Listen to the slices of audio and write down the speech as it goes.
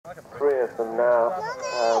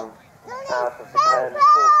out of the 10,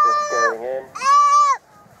 just going in.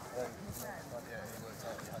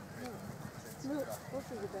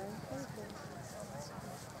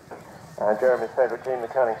 Jeremy's favourite team, the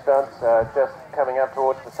Cunning Stunts, just coming up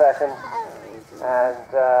towards the second,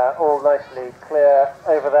 and all nicely clear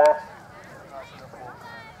over that.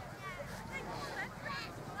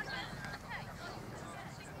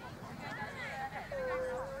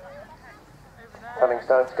 Cunning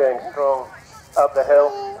Stunts going strong up the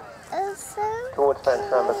hill towards fence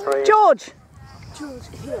number 3. George,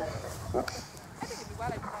 here.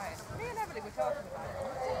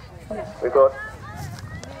 We've got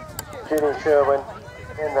Ginny Sherwin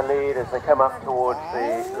in the lead as they come up towards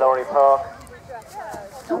the lorry park.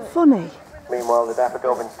 Not funny. Meanwhile, the Dapper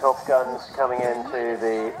Dobbins Top Guns coming into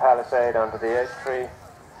the palisade under the oak tree.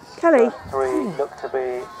 Kelly. First 3 look to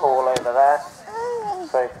be all over that,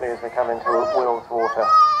 safely as they come into Will's Water,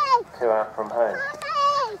 2 out from home.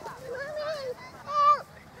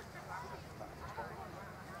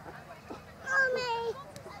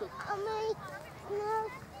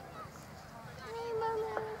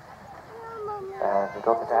 We've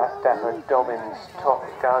got the Dapper Dobbins Top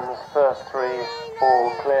Guns, first 3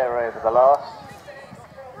 all clear over the last.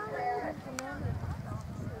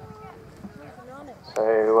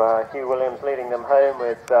 So Hugh Williams leading them home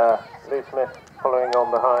with Lou Smith following on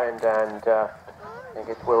behind, and I think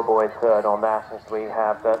it's Will Boyd third on that, as we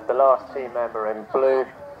have the last team member in blue,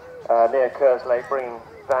 near Kerslake, bringing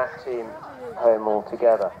that team home all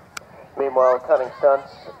together. Meanwhile, Cunning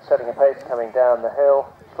Stunts setting a pace coming down the hill,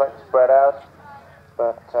 slightly spread out,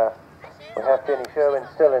 but we have Ginny Sherwin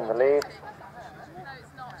still in the lead.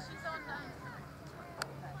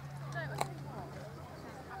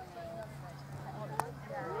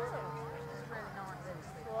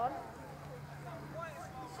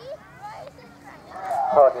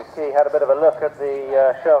 Party's Key had a bit of a look at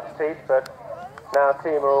the shark's teeth, but now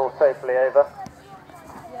team are all safely over.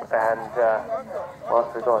 And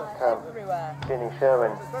whilst we've got Ginny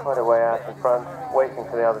Sherwin quite a way out in front, waiting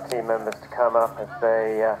for the other team members to come up as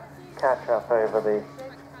they catch up over the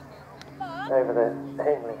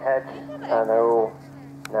Hingley hedge, and they're all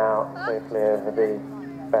now safely over the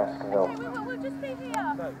Baskerville,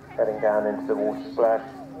 heading down into the water splash.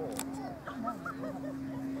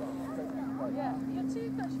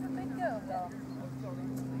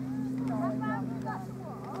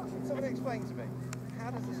 Somebody explain to me,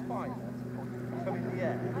 how does the spike come in the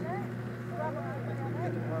air?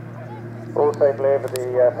 All safely over the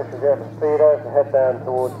Fisher Jefferson Speedo to head down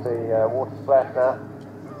towards the water splash now.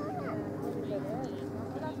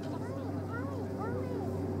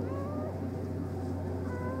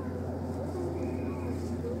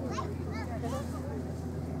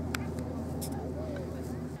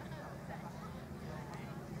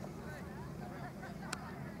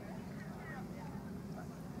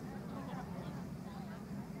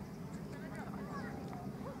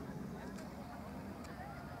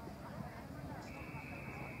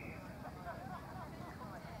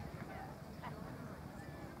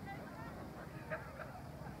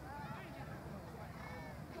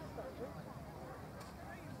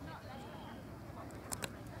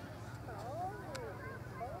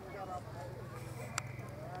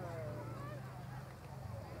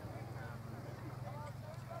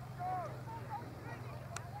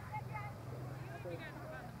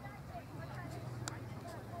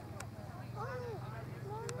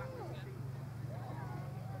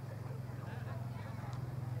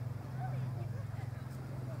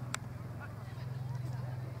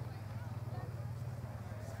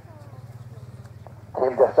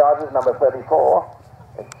 Team just started, number 34.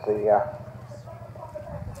 It's the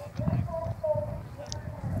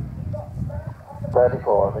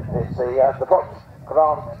 34. It's the Fox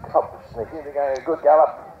Grand Cups. They seem to be going a good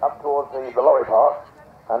gallop up towards the lorry park,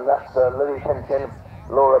 and that's Lily Pinchin,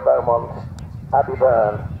 Laura Beaumont, Abby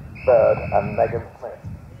Bird, and Megan Smith.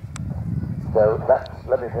 So that's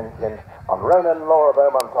Lily Pinchin on Ronan, Laura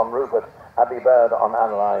Beaumont on Rupert, Abby Bird on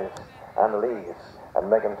Analyze and Lees, and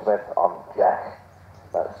Megan Smith on Jack.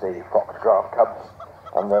 That's the Foxcraft Cubs,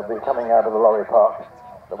 and they'll be coming out of the lorry park.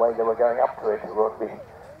 The way they were going up to it,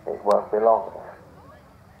 it won't be long.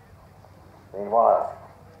 Meanwhile,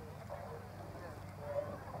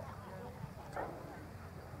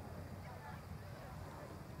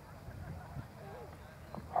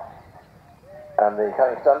 and the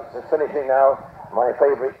Cunning Stunts is finishing now. My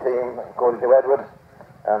favourite team, according to Edward,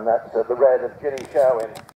 and that's the red of Ginny Sherwin.